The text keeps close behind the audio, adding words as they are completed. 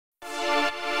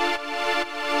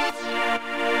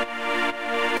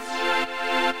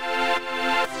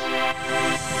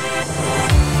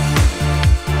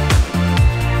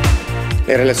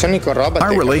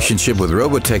Our relationship with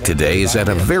Robatech today is at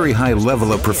a very high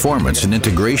level of performance and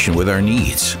integration with our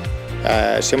needs.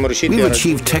 We've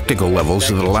achieved technical levels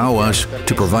that allow us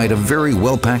to provide a very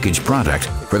well-packaged product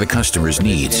for the customer's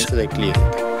needs.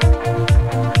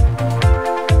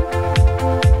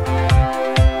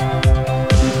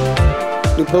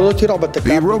 The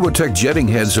Robatech jetting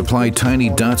heads apply tiny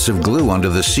dots of glue onto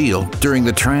the seal during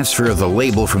the transfer of the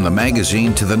label from the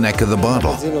magazine to the neck of the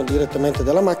bottle.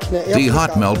 The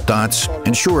hot melt dots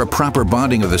ensure a proper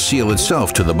bonding of the seal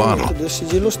itself to the bottle.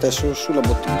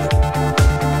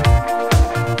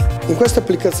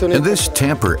 In this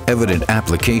Tamper evident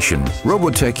application,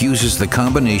 Robatech uses the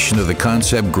combination of the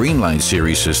Concept Greenline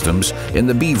series systems in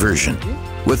the B version,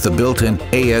 with the built-in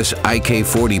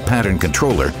AS-IK40 pattern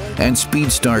controller and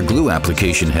Speedstar glue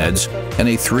application heads in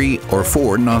a 3 or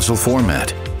 4 nozzle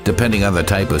format, depending on the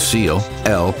type of seal,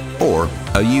 L or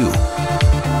a U.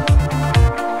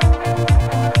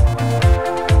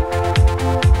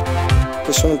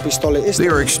 They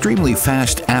are extremely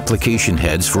fast application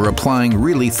heads for applying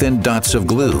really thin dots of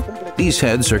glue. These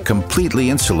heads are completely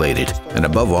insulated, and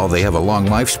above all, they have a long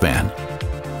lifespan.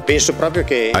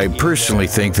 I personally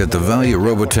think that the value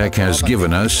Robatech has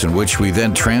given us, and which we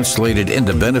then translated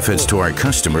into benefits to our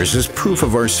customers, is proof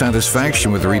of our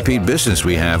satisfaction with the repeat business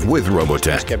we have with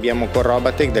Robatech.